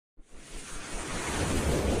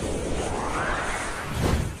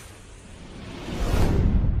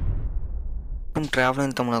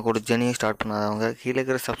Travelling தமிழாவோட ஜேர்னியை start பண்ணாதவங்க கீழே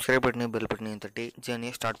இருக்கிற சப்ஸ்கிரைப் பட்டனையும் பெல் பட்டனையும் தட்டி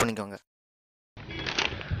ஜேர்னியை ஸ்டார்ட் பண்ணிக்கோங்க.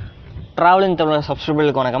 ட்ராவலிங் தமிழ்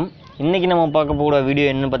சப்ஸ்கிரைபர்களுக்கு வணக்கம். இன்றைக்கி நம்ம பார்க்க போகிற வீடியோ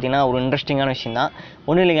என்னன்னு பார்த்தீங்கன்னா ஒரு இன்ட்ரெஸ்டிங்கான விஷயம் தான்.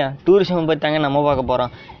 ஒன்றும் இல்லைங்க, டூரிசம் பற்றி தாங்க நம்ம பார்க்க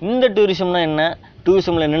போகிறோம். இந்த டூரிசம்னா என்ன,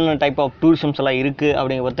 டூரிசமில் என்னென்ன டைப் ஆஃப் டூரிசம்ஸ் எல்லாம் இருக்குது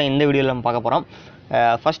அப்படிங்கிற பற்றி இந்த வீடியோவில் நம்ம பார்க்க போகிறோம்.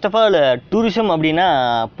 ஃபர்ஸ்ட் ஆஃப் ஆல், டூரிசம் அப்படின்னா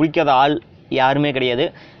பிடிக்காத ஆள் யாருமே கிடையாது.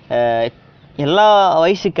 எல்லா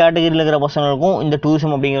வயசு கேட்டகரியில் இருக்கிற பசங்களுக்கும் இந்த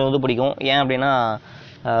டூரிசம் அப்படிங்கிறது வந்து பிடிக்கும். ஏன் அப்படின்னா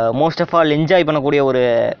மோஸ்ட் ஆஃப் ஆல் என்ஜாய் பண்ணக்கூடிய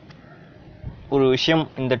ஒரு விஷயம்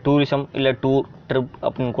இந்த டூரிசம், இல்லை டூர் ட்ரிப்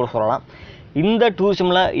அப்படின்னு கூட சொல்லலாம். இந்த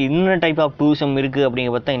டூரிசமில் என்ன டைப் ஆஃப் டூரிசம் இருக்குது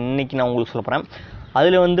அப்படிங்கிற பற்றி இன்றைக்கி நான் உங்களுக்கு சொல்ல போகிறேன்.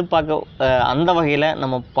 அதில் வந்து அந்த வகையில்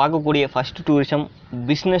நம்ம பார்க்கக்கூடிய ஃபஸ்ட்டு டூரிசம்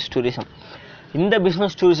பிஸ்னஸ் டூரிசம். இந்த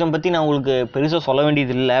பிஸ்னஸ் டூரிசம் பற்றி நான் உங்களுக்கு பெருசாக சொல்ல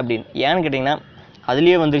வேண்டியது இல்லை அப்படின்னு. ஏன்னு கேட்டிங்கன்னா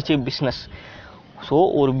அதுலேயே வந்துருச்சு பிஸ்னஸ். ஸோ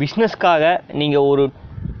ஒரு பிஸ்னஸ்க்காக நீங்கள் ஒரு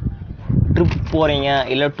ட்ரிப் போகிறீங்க,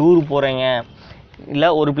 இல்லை டூர் போகிறீங்க, இல்லை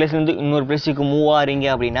ஒரு பிளேஸ்லேருந்து இன்னொரு பிளேஸுக்கு மூவ் ஆகிறீங்க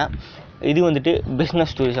அப்படின்னா இது வந்துட்டு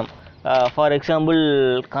business tourism. For example,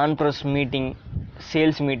 conference meeting,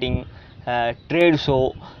 sales meeting, trade show,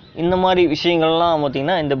 இந்த மாதிரி விஷயங்கள்லாம்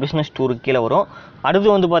பார்த்திங்கன்னா இந்த பிஸ்னஸ் டூருக்கு கீழே வரும்.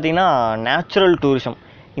 அடுத்து வந்து பார்த்திங்கன்னா நேச்சுரல் டூரிசம்.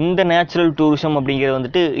 இந்த நேச்சுரல் டூரிசம் அப்படிங்கிறது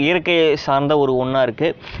வந்துட்டு இயற்கையை சார்ந்த ஒரு ஒன்றா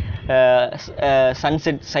இருக்குது.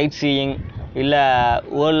 சன்செட், சைட் சீயிங், இல்லை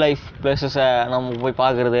வேர்ல்ட் லைஃப் பிளேஸஸை நம்ம போய்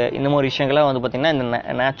பார்க்குறது, இந்த மாதிரி விஷயங்கள்லாம் வந்து பார்த்திங்கன்னா இந்த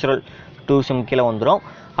நேச்சுரல் டூரிசம் கீழே வந்துடும்.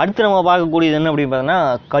 அடுத்து நம்ம பார்க்கக்கூடியது என்ன அப்படின்னு பார்த்தீங்கன்னா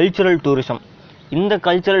கல்ச்சுரல் டூரிசம். இந்த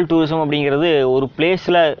கல்ச்சுரல் டூரிசம் அப்படிங்கிறது ஒரு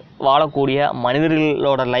பிளேஸில் வாழக்கூடிய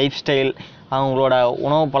மனிதர்களோட லைஃப் ஸ்டைல், அவங்களோட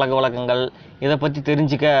உணவு பழக்க வழக்கங்கள், இதை பற்றி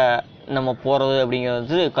தெரிஞ்சுக்க நம்ம போகிறது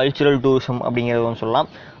அப்படிங்கிறது கல்ச்சுரல் டூரிசம் அப்படிங்கிறது சொல்லலாம்.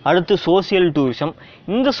 அடுத்து சோசியல் டூரிசம்.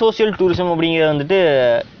 இந்த சோசியல் டூரிசம் அப்படிங்கிறது வந்துட்டு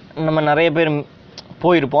நம்ம நிறைய பேர்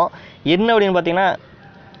போயிருப்போம். என்ன அப்படின்னு பார்த்திங்கன்னா,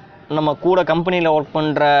 நம்ம கூட கம்பெனியில் ஒர்க்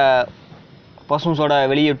பண்ணுற பர்சன்ஸோட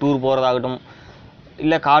வெளியே டூர் போகிறதாகட்டும்,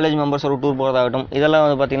 இல்லை காலேஜ் மெம்பர்ஸோட டூர் போகிறதாகட்டும், இதெல்லாம்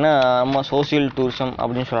வந்து பார்த்திங்கன்னா நம்ம சோசியல் டூரிசம்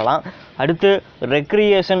அப்படின்னு சொல்லலாம். அடுத்து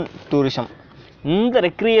ரெக்ரியேஷன் டூரிசம். இந்த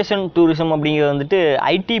ரெக்ரியேஷன் டூரிசம் அப்படிங்கிறது வந்துட்டு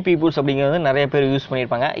ஐடி பீப்புள்ஸ் அப்படிங்கிறது நிறைய பேர் யூஸ்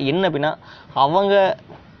பண்ணியிருப்பாங்க. என்ன அப்படின்னா, அவங்க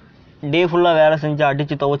டே ஃபுல்லாக வேலை செஞ்சு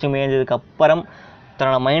அடித்து துவச்சி மேய்ஞ்சதுக்கப்புறம்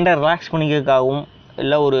தன்னோட மைண்டை ரிலாக்ஸ் பண்ணிக்கிறதுக்காகவும்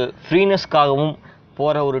இல்லை ஒரு ஃப்ரீனஸ்க்காகவும்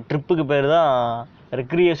போகிற ஒரு ட்ரிப்புக்கு பேர் தான்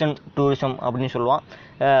ரெக்ரியேஷன் டூரிசம் அப்படின்னு சொல்லுவான்.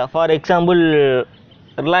 ஃபார் எக்ஸாம்பிள்,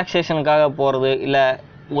 ரிலாக்ஸேஷனுக்காக போகிறது, இல்லை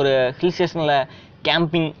ஒரு ஹில் ஸ்டேஷனில்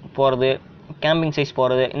கேம்பிங் போகிறது, கேம்பிங் சைஸ்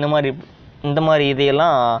போகிறது, இந்த மாதிரி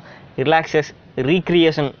இதையெல்லாம்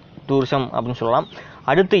ரீக்ரியேஷன் டூரிசம் அப்படின்னு சொல்லலாம்.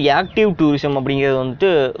 அடுத்து ஆக்டிவ் டூரிசம் அப்படிங்கிறது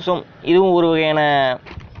வந்துட்டு இதுவும் ஒரு வகையான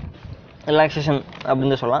ரிலாக்ஸேஷன்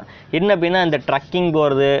அப்படின்னு சொல்லலாம். என்ன அப்படின்னா, இந்த ட்ரக்கிங்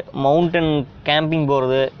போகிறது, மவுண்டன் கேம்பிங்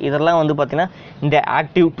போகிறது, இதெல்லாம் வந்து பார்த்திங்கன்னா இந்த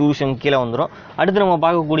ஆக்டிவ் டூரிசம் கீழே வந்துடும். அடுத்து நம்ம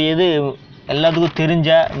பார்க்கக்கூடியது எல்லாத்துக்கும் தெரிஞ்ச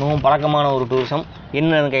மிகவும் பழக்கமான ஒரு டூரிசம்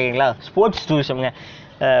என்னன்னு கேட்குறீங்களா, ஸ்போர்ட்ஸ் டூரிசம்ங்க.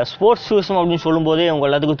 ஸ்போர்ட்ஸ் டூரிசம் அப்படின்னு சொல்லும்போதே உங்கள்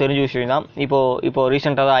எல்லாத்துக்கும் தெரிஞ்ச விஷயம் தான். இப்போது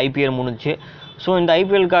ரீசெண்டாக தான் ஐபிஎல் முடிஞ்சிச்சு. ஸோ இந்த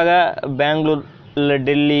ஐபிஎல்லுக்காக பெங்களூர், இல்லை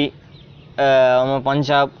டெல்லி,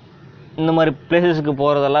 பஞ்சாப், இந்த மாதிரி பிளேசஸுக்கு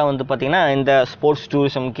போகிறதெல்லாம் வந்து பார்த்திங்கன்னா இந்த ஸ்போர்ட்ஸ்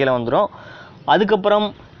டூரிசம் கீழே வந்துடும். அதுக்கப்புறம்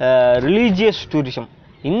ரிலீஜியஸ் டூரிசம்.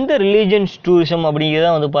 இந்த ரிலீஜியஸ் டூரிசம் அப்படிங்கிறத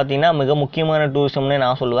வந்து பார்த்திங்கன்னா மிக முக்கியமான டூரிசம்னே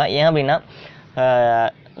நான் சொல்லுவேன். ஏன் அப்படின்னா,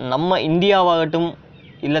 நம்ம இந்தியாவாகட்டும்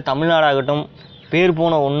இல்லை தமிழ்நாடாகட்டும் பேர்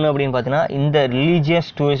போன ஒன்று அப்படின்னு பார்த்தீங்கன்னா இந்த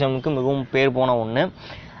ரிலீஜியஸ் டூரிசமுக்கு மிகவும் பேர் போன ஒன்று.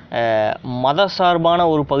 மத சார்பான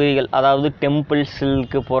ஒரு பகுதிகள், அதாவது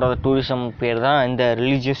டெம்பிள்ஸுக்கு போகிற டூரிசம் பேர் தான் இந்த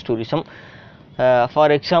religious tourism.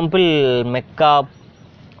 For example, Mecca,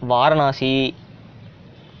 Varanasi,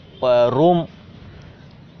 Rome,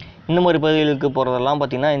 இந்த மாதிரி பகுதிகளுக்கு போகிறதெல்லாம்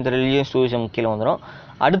பார்த்திங்கன்னா இந்த ரிலீஜியஸ் டூரிசம் கீழே வந்துடும்.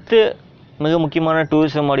 அடுத்து மிக முக்கியமான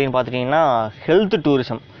டூரிசம் அப்படின்னு பார்த்துட்டிங்கன்னா ஹெல்த்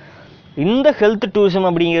டூரிசம். இந்த ஹெல்த் டூரிசம்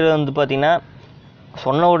அப்படிங்கிறது வந்து பார்த்திங்கன்னா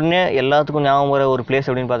சொன்ன உடனே எல்லாத்துக்கும் ஞாபகம் வர ஒரு பிளேஸ்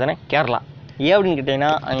அப்படின்னு பார்த்தீங்கன்னா கேரளா. ஏன் அப்படின்னு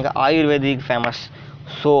கேட்டிங்கன்னா அங்கே ஆயுர்வேதிக் ஃபேமஸ்.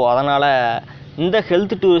 ஸோ அதனால் இந்த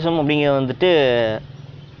ஹெல்த் டூரிசம் அப்படிங்கிறது வந்துட்டு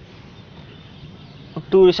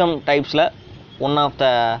டூரிசம் டைப்ஸில் ஒன் ஆஃப் த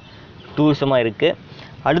டூரிசமாக இருக்குது.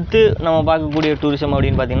 அடுத்து நம்ம பார்க்கக்கூடிய டூரிசம்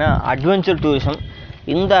அப்படின்னு பார்த்திங்கன்னா அட்வென்ச்சர் டூரிசம்.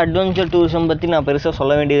 இந்த அட்வென்ச்சர் டூரிசம் பற்றி நான் பெருசாக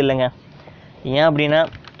சொல்ல வேண்டியது இல்லைங்க. ஏன் அப்படின்னா,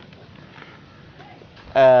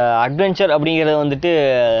 அட்வென்ச்சர் அப்படிங்கிறது வந்துட்டு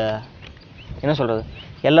என்ன சொல்கிறது,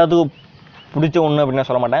 எல்லாத்துக்கும் பிடிச்ச ஒன்று அப்படின்னு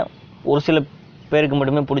சொல்ல மாட்டேன். ஒரு சில பேருக்கு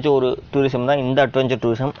மட்டுமே பிடிச்ச ஒரு டூரிசம் தான் இந்த அட்வென்ச்சர்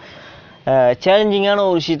டூரிசம். சேலஞ்சிங்கான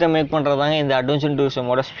ஒரு விஷயத்தை மேக் பண்ணுறது தாங்க இந்த அட்வென்ச்சர்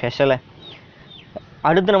டூரிசமோட ஸ்பெஷலு.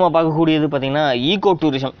 அடுத்து நம்ம பார்க்கக்கூடியது பார்த்திங்கன்னா ஈகோ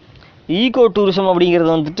டூரிசம். ஈகோ டூரிசம் அப்படிங்கிறது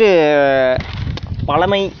வந்துட்டு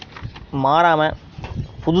பழமை மாறாமல்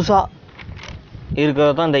புதுசாக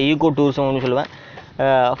இருக்கிறது தான் இந்த ஈகோ டூரிசம் அப்படின்னு சொல்லுவேன்.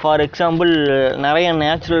 ஃபார் எக்ஸாம்பிள், நிறைய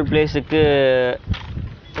நேச்சுரல் பிளேஸுக்கு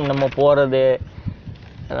நம்ம போகிறது,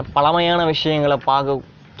 பழமையான விஷயங்களை பார்க்க,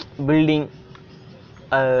 பில்டிங்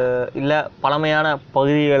இல்லை பழமையான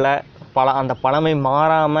பகுதிகளை அந்த பழமை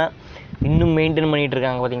மாறாமல் இன்னும் மெயின்டைன் பண்ணிகிட்டு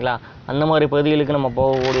இருக்காங்க பார்த்தீங்களா, அந்த மாதிரி பகுதிகளுக்கு நம்ம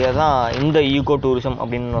போகக்கூடியது தான் இந்த ஈகோ டூரிசம்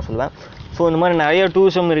அப்படின்னு நான் சொல்லுவேன். ஸோ இந்த மாதிரி நிறைய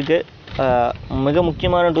டூரிசம் இருக்குது. மிக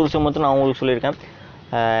முக்கியமான டூரிசம் மட்டும் நான் உங்களுக்கு சொல்லியிருக்கேன்.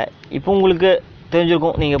 இப்போ உங்களுக்கு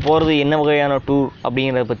தெரிஞ்சிருக்கும் நீங்கள் போகிறது என்ன வகையான டூர்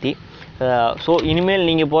அப்படிங்கிறத பற்றி. ஸோ இனிமேல்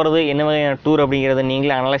நீங்கள் போகிறது என்ன வகையான டூர் அப்படிங்கிறத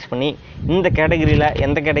நீங்களே அனலைஸ் பண்ணி இந்த கேட்டகரியில்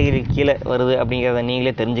எந்த கேட்டகரி கீழே வருது அப்படிங்கிறத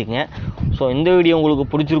நீங்களே தெரிஞ்சுக்கங்க. ஸோ இந்த வீடியோ உங்களுக்கு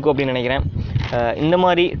பிடிச்சிருக்கும் அப்படின்னு நினைக்கிறேன். இந்த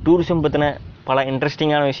மாதிரி டூரிசம் பற்றின பல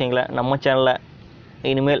இன்ட்ரெஸ்டிங்கான விஷயங்களை நம்ம சேனலில்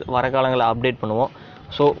இனிமேல் வர காலங்களில் அப்டேட் பண்ணுவோம்.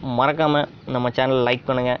 ஸோ மறக்காமல் நம்ம சேனலை லைக்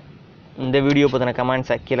பண்ணுங்கள். இந்த வீடியோ பற்றின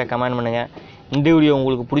கமெண்ட்ஸை கீழே கமெண்ட் பண்ணுங்கள். இந்த வீடியோ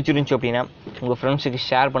உங்களுக்கு பிடிச்சிருந்துச்சி அப்படின்னா உங்கள் ஃப்ரெண்ட்ஸுக்கு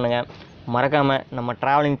ஷேர் பண்ணுங்கள். மறக்காமல் நம்ம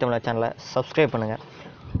ட்ராவலிங் தமிழ் சேனலை சப்ஸ்கிரைப் பண்ணுங்கள்.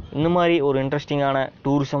 இந்த மாதிரி ஒரு இன்ட்ரெஸ்டிங்கான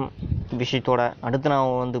டூரிசம் விஷயத்தோட அடுத்து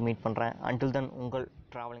நான் மீட் பண்ணுறேன். அன்டில் தென் உங்கள்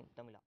ட்ராவலிங் தமிழா.